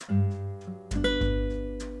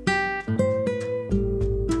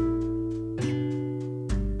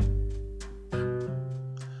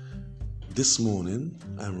This morning,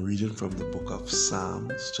 I'm reading from the book of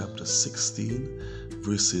Psalms, chapter 16,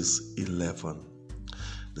 verses 11.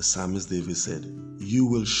 The psalmist David said, "You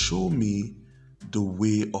will show me the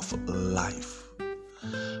way of life,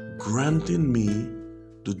 granting me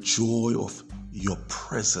the joy of your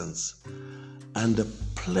presence and the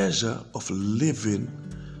pleasure of living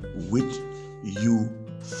with you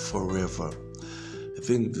forever." I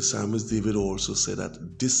think the psalmist David also said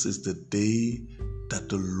that this is the day that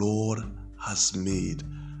the Lord has made.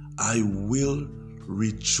 I will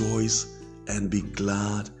rejoice and be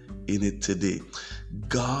glad in it today.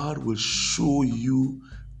 God will show you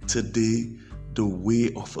today the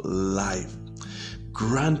way of life,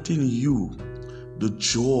 granting you the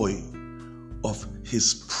joy of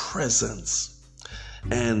His presence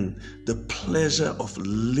and the pleasure of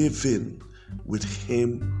living with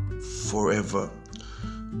Him forever.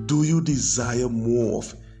 Do you desire more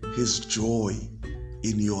of His joy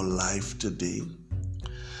in your life today?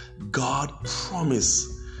 God promised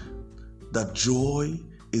that joy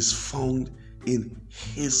is found in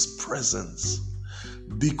His presence,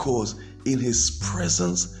 because in His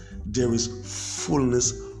presence there is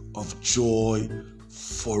fullness of joy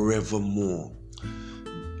forevermore.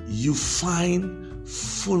 You find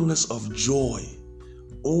fullness of joy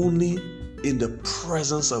only in the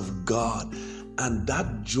presence of God, and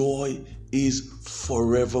that joy is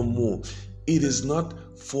forevermore. It is not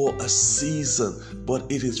for a season,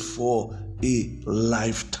 but it is for a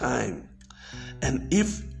lifetime. And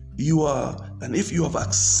if you have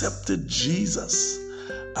accepted Jesus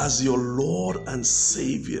as your Lord and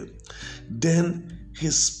Savior, then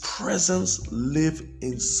His presence lives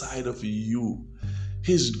inside of you.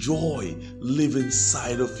 His joy lives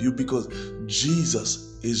inside of you, because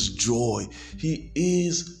Jesus is joy. He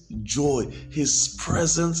is joy. His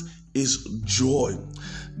presence is joy.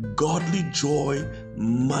 Godly joy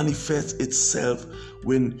manifests itself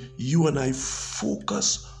when you and I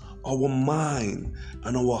focus our mind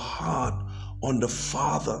and our heart on the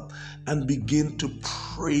Father and begin to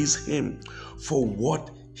praise Him for what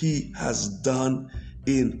He has done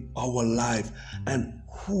in our life and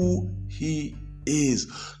who He is.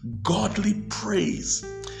 Godly praise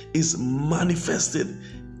is manifested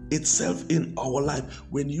itself in our life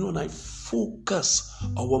when you and I focus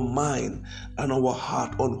our mind and our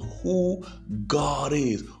heart on who God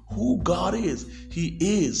is. Who God is. He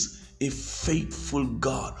is a faithful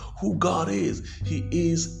God. Who God is. He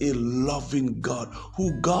is a loving God.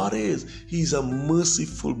 Who God is. He's a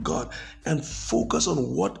merciful God. And focus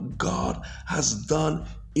on what God has done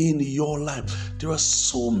in your life. There are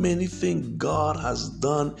so many things God has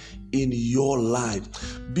done in your life.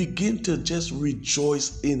 Begin to just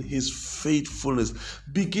rejoice in His faithfulness.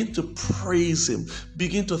 Begin to praise Him.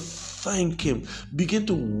 Begin to thank Him. Begin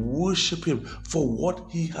to worship Him for what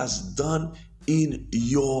He has done in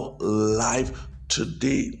your life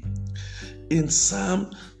today. In Psalm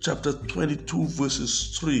chapter 22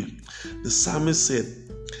 verses 3, the psalmist said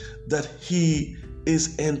that He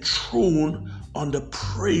is enthroned on the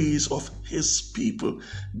praise of His people.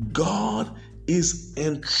 God is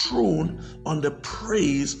enthroned on the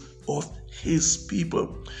praise of His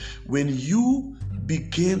people. When you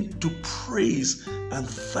begin to praise and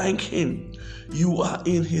thank Him, you are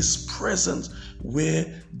in His presence where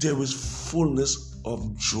there is fullness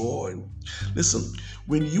of joy. Listen,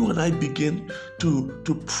 when you and I begin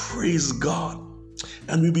to praise God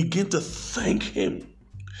and we begin to thank Him,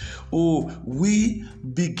 we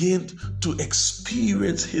begin to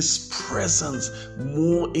experience His presence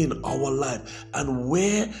more in our life. And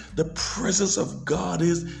where the presence of God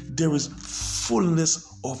is, there is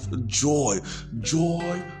fullness of joy.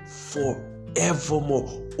 Joy forevermore.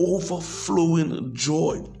 Overflowing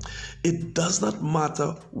joy. It does not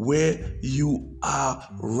matter where you are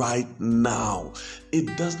right now.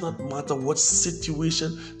 It does not matter what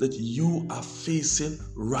situation that you are facing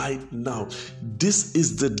right now. This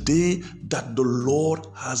is the day that the Lord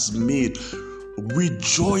has made.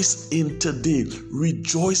 Rejoice in today.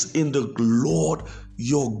 Rejoice in the Lord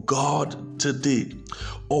your God today.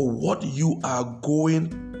 Or what you are going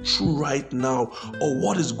through right now, or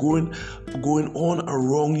what is going on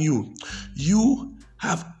around you. You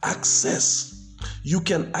have access. You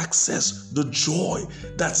can access the joy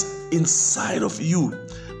that's inside of you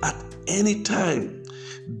at any time,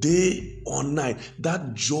 day or night.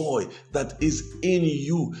 That joy that is in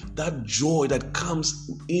you, that joy that comes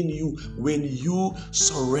in you when you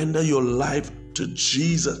surrender your life to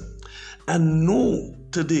Jesus. And know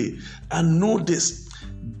today, and know this,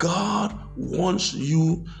 God wants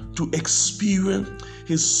you to experience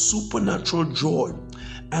His supernatural joy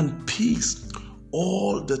and peace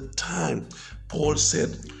all the time. Paul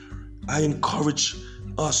said, I encourage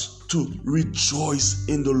us to rejoice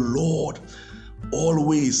in the Lord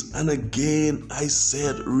always. And again, I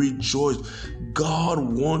said rejoice. God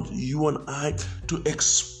wants you and I to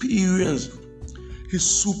experience His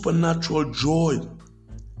supernatural joy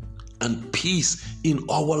and peace in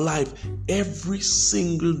our life every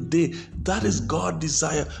single day. That is God's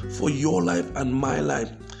desire for your life and my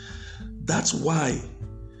life. That's why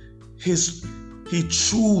He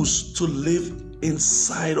chose to live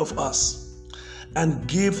inside of us and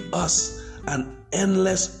give us an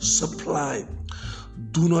endless supply.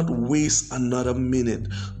 Do not waste another minute.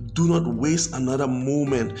 Do not waste another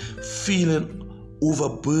moment feeling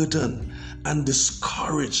overburdened and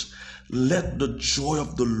discouraged. Let the joy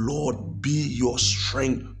of the Lord be your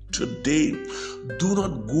strength today. Do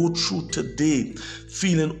not go through today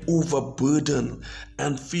feeling overburdened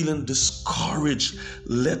and feeling discouraged.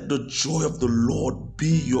 Let the joy of the Lord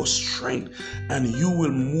be your strength, and you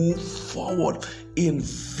will move forward in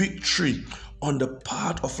victory on the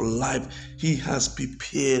path of life He has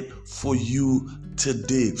prepared for you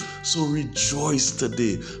today. So rejoice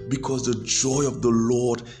today, because the joy of the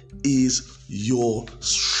Lord is your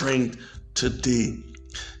strength today.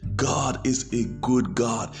 God is a good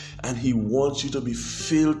God, and He wants you to be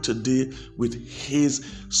filled today with His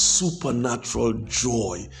supernatural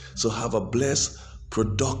joy. So have a blessed,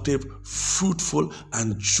 productive, fruitful,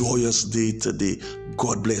 and joyous day today.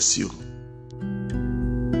 God bless you.